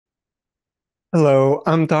Hello,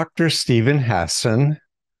 I'm Dr. Stephen Hassan,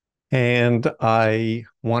 and I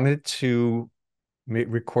wanted to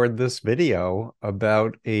record this video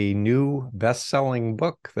about a new best-selling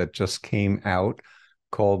book that just came out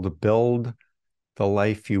called Build the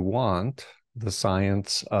Life You Want, The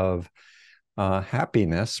Science of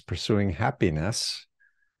Happiness, Pursuing Happiness.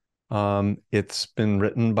 It's been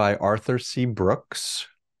written by Arthur C. Brooks,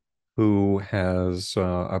 who has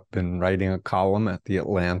been writing a column at The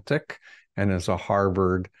Atlantic and is a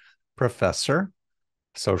Harvard professor,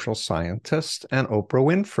 social scientist, and Oprah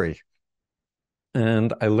Winfrey.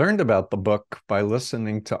 And I learned about the book by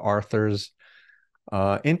listening to Arthur's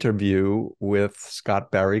interview with Scott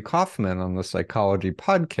Barry Kaufman on the Psychology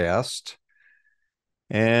podcast.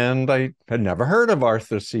 And I had never heard of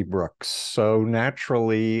Arthur C. Brooks. So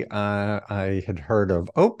naturally, I had heard of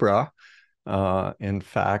Oprah. In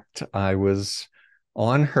fact, I was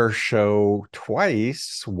on her show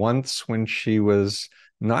twice, once when she was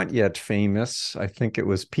not yet famous. I think it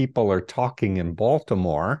was People Are Talking in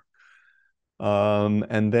Baltimore.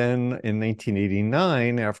 And then in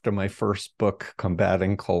 1989, after my first book,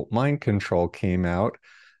 Combating Cult Mind Control, came out,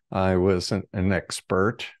 I was an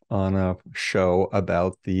expert on a show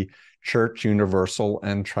about the Church Universal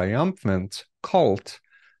and Triumphant cult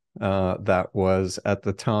that was at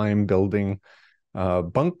the time building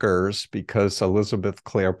bunkers because Elizabeth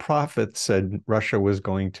Clare Prophet said Russia was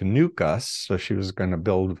going to nuke us. So she was going to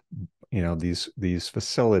build, these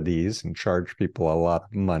facilities and charge people a lot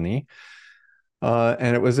of money.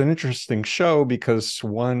 And it was an interesting show because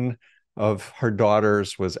one of her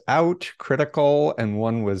daughters was out, critical, and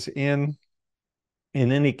one was in.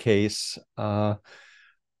 In any case,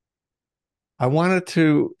 I wanted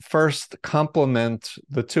to first compliment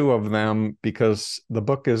the two of them because the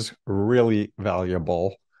book is really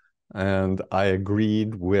valuable. And I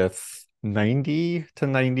agreed with 90 to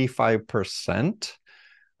 95%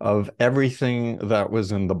 of everything that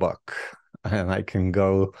was in the book. And I can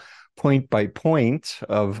go point by point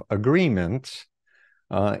of agreement,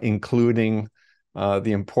 including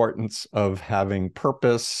the importance of having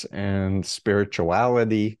purpose and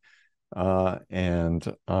spirituality. And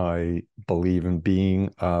I believe in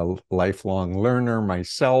being a lifelong learner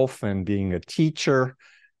myself and being a teacher,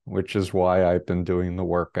 which is why I've been doing the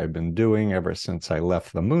work I've been doing ever since I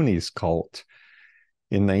left the Moonies cult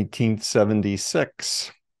in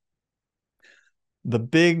 1976. The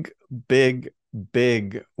big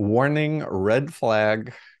warning red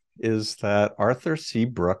flag is that Arthur C.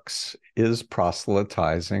 Brooks is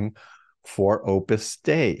proselytizing for Opus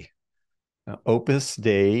Dei. Now, Opus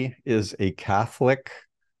Dei is a Catholic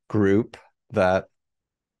group that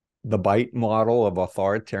the bite model of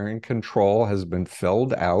authoritarian control has been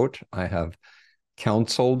filled out. I have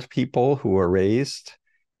counseled people who were raised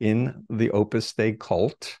in the Opus Dei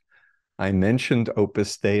cult. I mentioned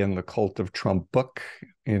Opus Dei in the Cult of Trump book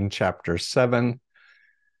in chapter 7.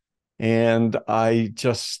 And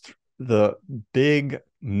the big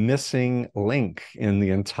missing link in the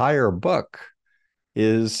entire book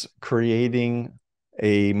is creating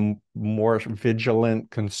a more vigilant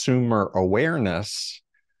consumer awareness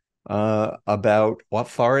about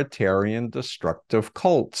authoritarian destructive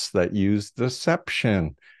cults that use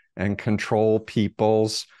deception and control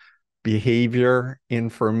people's behavior,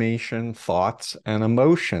 information, thoughts, and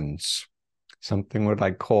emotions. Something what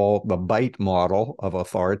I call the bite model of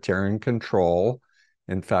authoritarian control.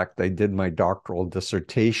 In fact, I did my doctoral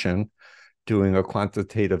dissertation doing a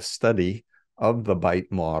quantitative study of the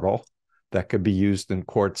bite model that could be used in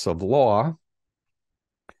courts of law.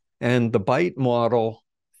 And the bite model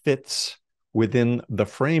fits within the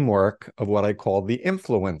framework of what I call the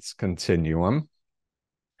influence continuum.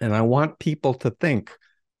 And I want people to think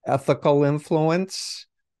ethical influence,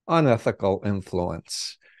 unethical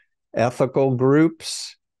influence. Ethical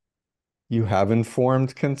groups, you have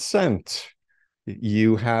informed consent.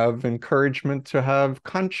 You have encouragement to have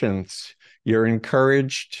conscience. You're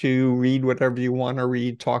encouraged to read whatever you want to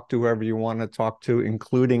read, talk to whoever you want to talk to,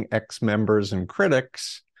 including ex-members and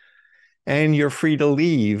critics. And you're free to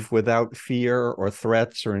leave without fear or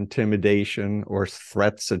threats or intimidation or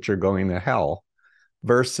threats that you're going to hell,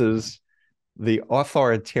 versus the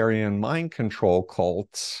authoritarian mind control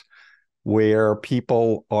cults where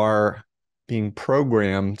people are being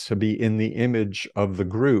programmed to be in the image of the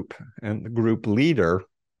group and the group leader,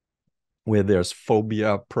 where there's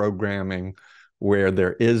phobia programming, where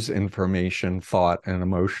there is information, thought, and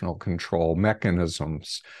emotional control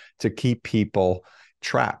mechanisms to keep people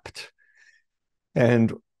trapped.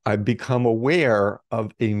 And I've become aware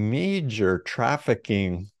of a major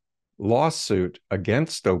trafficking lawsuit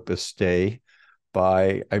against Opus Dei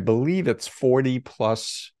by, I believe it's 40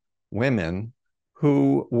 plus women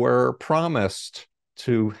who were promised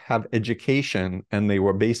to have education, and they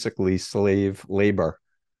were basically slave labor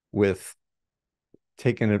with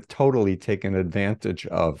totally taken advantage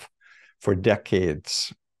of for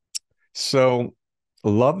decades. So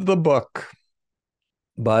love the book,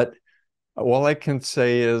 but all I can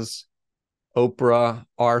say is, Oprah,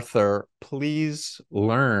 Arthur, please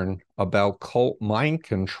learn about cult mind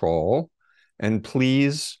control, and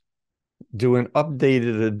please do an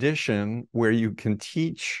updated edition where you can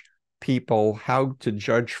teach people how to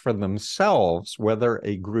judge for themselves whether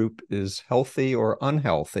a group is healthy or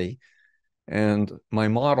unhealthy. And my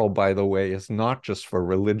model, by the way, is not just for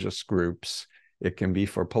religious groups. It can be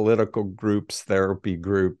for political groups, therapy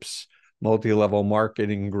groups, multi-level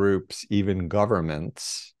marketing groups, even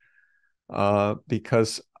governments,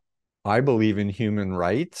 because I believe in human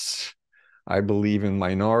rights. I believe in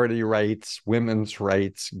minority rights, women's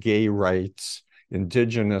rights, gay rights,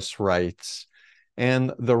 indigenous rights,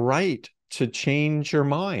 and the right to change your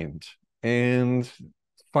mind and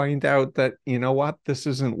find out that, you know what, this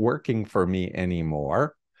isn't working for me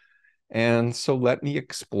anymore. And so let me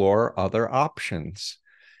explore other options.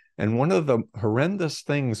 And one of the horrendous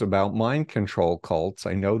things about mind control cults,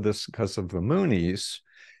 I know this because of the Moonies,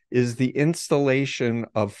 is the installation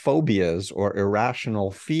of phobias or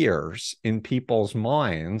irrational fears in people's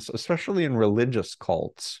minds, especially in religious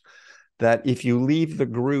cults, that if you leave the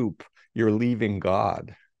group, you're leaving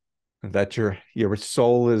God, that your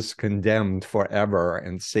soul is condemned forever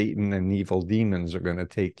and Satan and evil demons are going to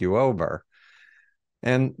take you over.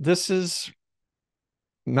 And this is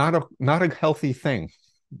not a healthy thing.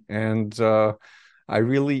 And I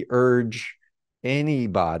really urge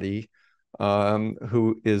anybody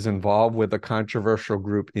who is involved with a controversial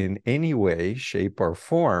group in any way, shape, or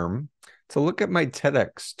form to look at my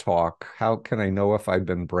TEDx talk, How Can I Know If I've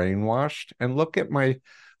Been Brainwashed? And look at my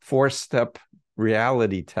 4-step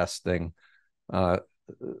reality testing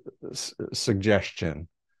suggestion.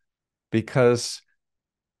 Because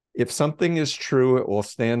if something is true, it will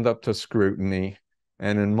stand up to scrutiny.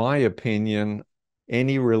 And in my opinion,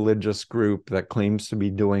 any religious group that claims to be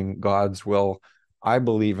doing God's will, I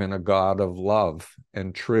believe in a God of love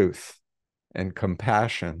and truth and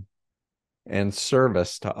compassion and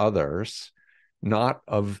service to others, not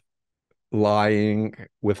of lying,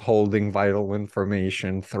 withholding vital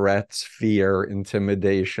information, threats, fear,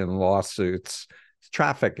 intimidation, lawsuits,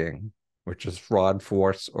 trafficking, which is fraud,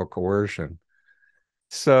 force, or coercion.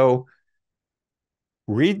 So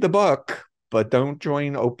read the book, but don't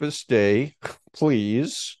join Opus Dei,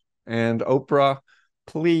 please. And Oprah,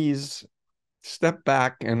 please step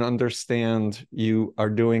back and understand you are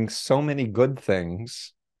doing so many good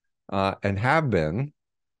things and have been,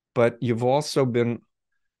 but you've also been,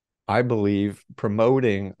 I believe,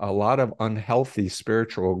 promoting a lot of unhealthy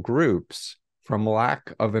spiritual groups from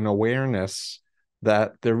lack of an awareness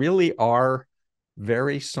that there really are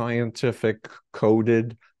very scientific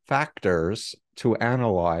coded factors to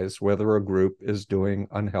analyze whether a group is doing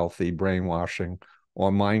unhealthy brainwashing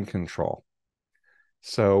or mind control.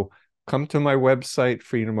 So come to my website,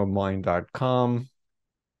 freedomofmind.com.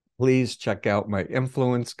 Please check out my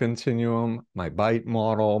influence continuum, my bite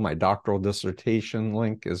model, my doctoral dissertation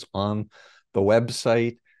link is on the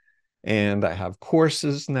website. And I have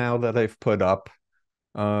courses now that I've put up.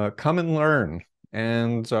 Come and learn.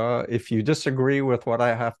 And if you disagree with what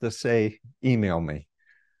I have to say, email me.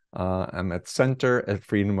 I'm at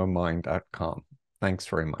center@freedomofmind.com. Thanks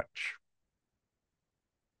very much.